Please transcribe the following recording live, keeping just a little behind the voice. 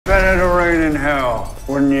hell.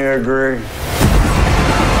 Wouldn't you agree?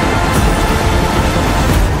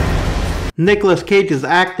 Nicolas Cage's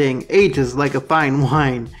acting ages like a fine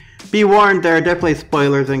wine. Be warned, there are definitely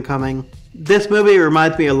spoilers incoming. This movie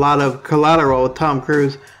reminds me a lot of Collateral with Tom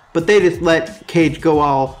Cruise, but they just let Cage go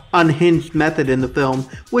all unhinged method in the film,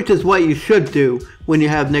 which is what you should do when you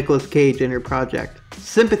have Nicolas Cage in your project.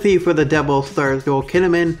 Sympathy for the Devil stars Joel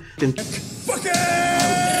Kinnaman and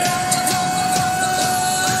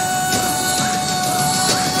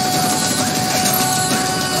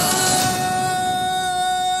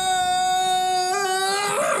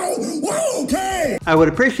I would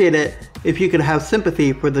appreciate it if you could have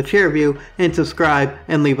sympathy for the chair view and subscribe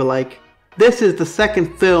and leave a like. This is the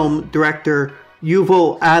second film director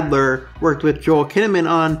Yuval Adler worked with Joel Kinnaman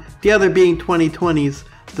on, the other being 2020's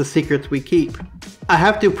The Secrets We Keep. I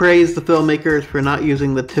have to praise the filmmakers for not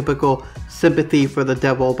using the typical Sympathy for the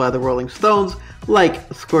Devil by the Rolling Stones like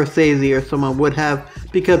Scorsese or someone would have,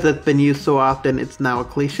 because it's been used so often it's now a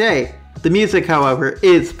cliche. The music, however,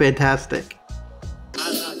 is fantastic.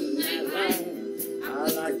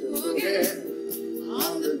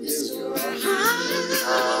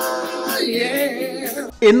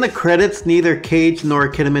 In the credits, neither Cage nor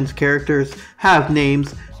Kinnaman's characters have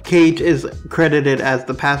names. Cage is credited as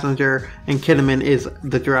the passenger and Kinnaman is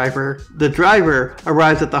the driver. The driver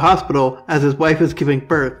arrives at the hospital as his wife is giving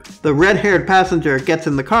birth. The red-haired passenger gets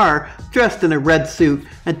in the car, dressed in a red suit,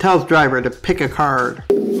 and tells driver to pick a card.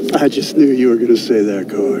 I just knew you were going to say that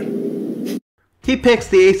card. He picks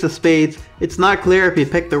the ace of spades. It's not clear if he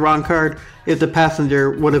picked the wrong card, if the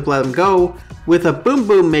passenger would have let him go. With a boom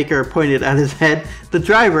boom maker pointed at his head, the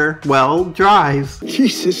driver, well, drives.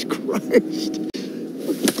 Jesus Christ.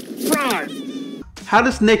 Drive! How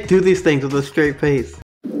does Nick do these things with a straight face?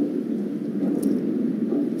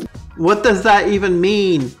 What does that even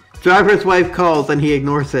mean? Driver's wife calls and he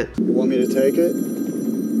ignores it. You want me to take it?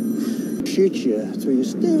 Shoot you through your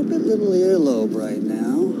stupid little earlobe right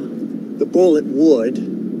now. The bullet would,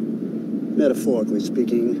 metaphorically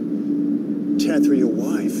speaking, tear through your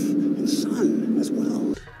wife and son as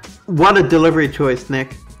well. What a delivery choice,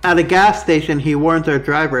 Nick. At a gas station, he warns our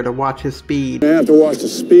driver to watch his speed. I have to watch the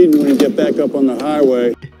speed when you get back up on the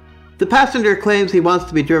highway. The passenger claims he wants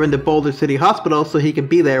to be driven to Boulder City Hospital so he can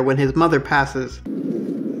be there when his mother passes.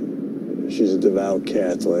 She's a devout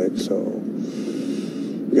Catholic, so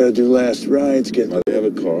we gotta do last rites, get my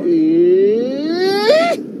debit card.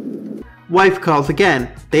 Wife calls again.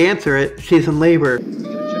 They answer it. She's in labor.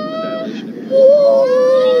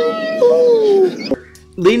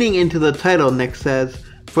 Leaning into the title, Nick says,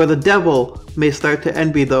 "For the devil may start to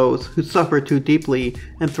envy those who suffer too deeply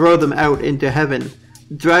and throw them out into heaven."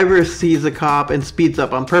 Driver sees a cop and speeds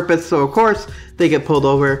up on purpose, so of course they get pulled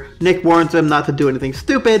over. Nick warns him not to do anything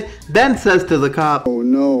stupid, then says to the cop, "Oh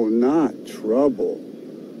no, not trouble.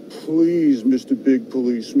 Please, Mr. Big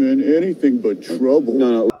Policeman, anything but trouble."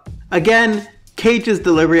 No. Again, Cage's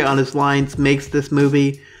delivery on his lines makes this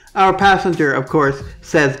movie. Our passenger, of course,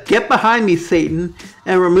 says, "Get behind me, Satan,"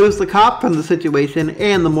 and removes the cop from the situation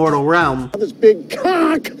and the mortal realm. This big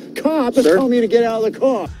cop is telling me to get out of the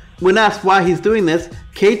car. When asked why he's doing this,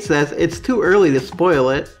 Cage says it's too early to spoil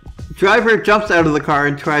it. Driver jumps out of the car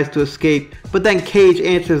and tries to escape, but then Cage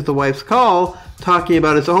answers the wife's call, talking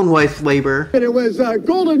about his own wife's labor. And it was a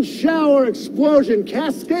golden shower explosion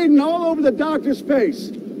cascading all over the doctor's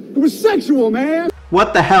face. It was sexual, man!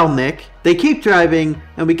 What the hell, Nick? They keep driving,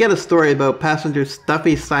 and we get a story about passenger's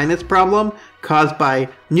stuffy sinus problem caused by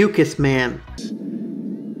Mucus Man.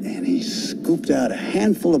 And he scooped out a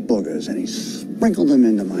handful of boogers and he sprinkled them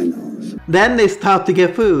into my nose. Then they stop to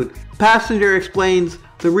get food. Passenger explains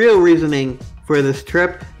the real reasoning for this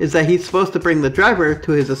trip is that he's supposed to bring the driver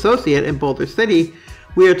to his associate in Boulder City.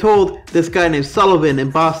 We are told this guy named Sullivan in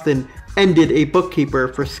Boston ended a bookkeeper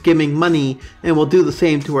for skimming money and will do the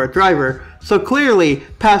same to our driver. So clearly,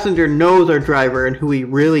 passenger knows our driver and who he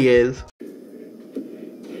really is.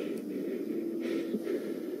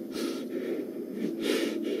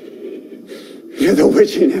 You're the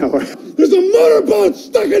witching hour. There's a motorboat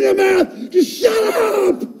stuck in your mouth! Just shut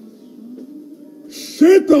up!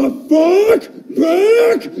 Sit the fuck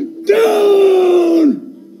back down!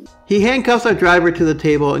 He handcuffs our driver to the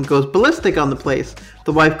table and goes ballistic on the place.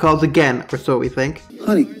 The wife calls again, or so we think.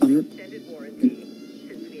 Honey,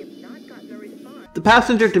 The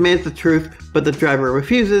passenger demands the truth, but the driver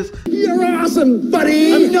refuses. You're awesome,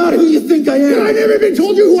 buddy! I'm not who you think I am! I never even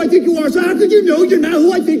told you who I think you are, so how could you know you're not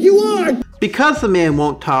who I think you are? Because the man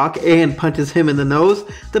won't talk and punches him in the nose,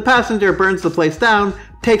 the passenger burns the place down,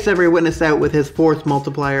 takes every witness out with his force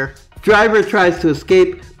multiplier. Driver tries to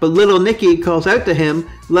escape, but little Nicky calls out to him,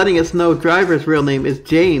 letting us know Driver's real name is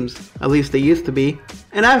James, at least it used to be.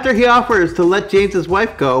 And after he offers to let James's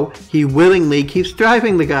wife go, he willingly keeps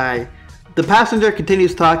driving the guy. The passenger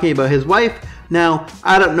continues talking about his wife. Now,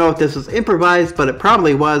 I don't know if this was improvised, but it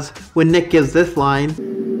probably was, when Nick gives this line.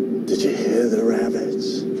 Did you hear the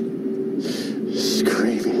rabbits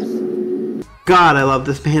screaming? God, I love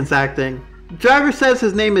this man's acting. Driver says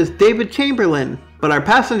his name is David Chamberlain, but our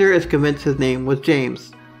passenger is convinced his name was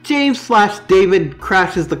James. James/David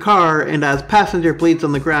crashes the car, and as passenger bleeds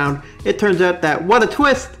on the ground, it turns out that, what a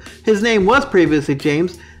twist, his name was previously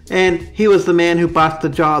James, and he was the man who botched the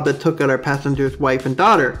job that took out our passenger's wife and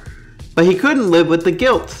daughter. But he couldn't live with the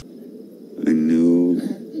guilt. I knew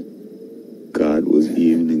God was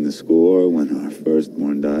evening the score when our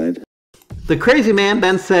firstborn died. The crazy man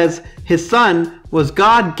then says his son was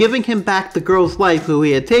God giving him back the girl's life who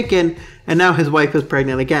he had taken, and now his wife is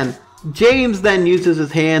pregnant again. James then uses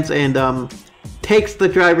his hands and takes the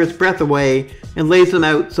driver's breath away and lays him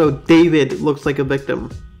out so David looks like a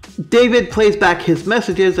victim. David plays back his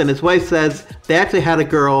messages and his wife says they actually had a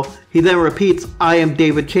girl. He then repeats, "I am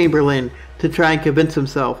David Chamberlain," to try and convince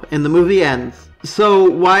himself, and the movie ends. So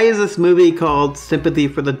why is this movie called Sympathy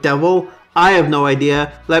for the Devil? I have no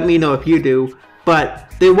idea, let me know if you do, but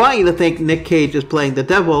they want you to think Nick Cage is playing the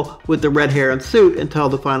devil with the red hair and suit until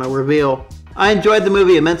the final reveal. I enjoyed the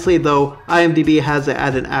movie immensely, though IMDb has it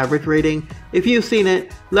at an average rating. If you've seen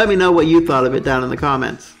it, let me know what you thought of it down in the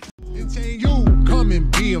comments. Come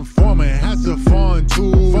and be informant, has a fun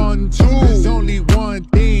too. There's only one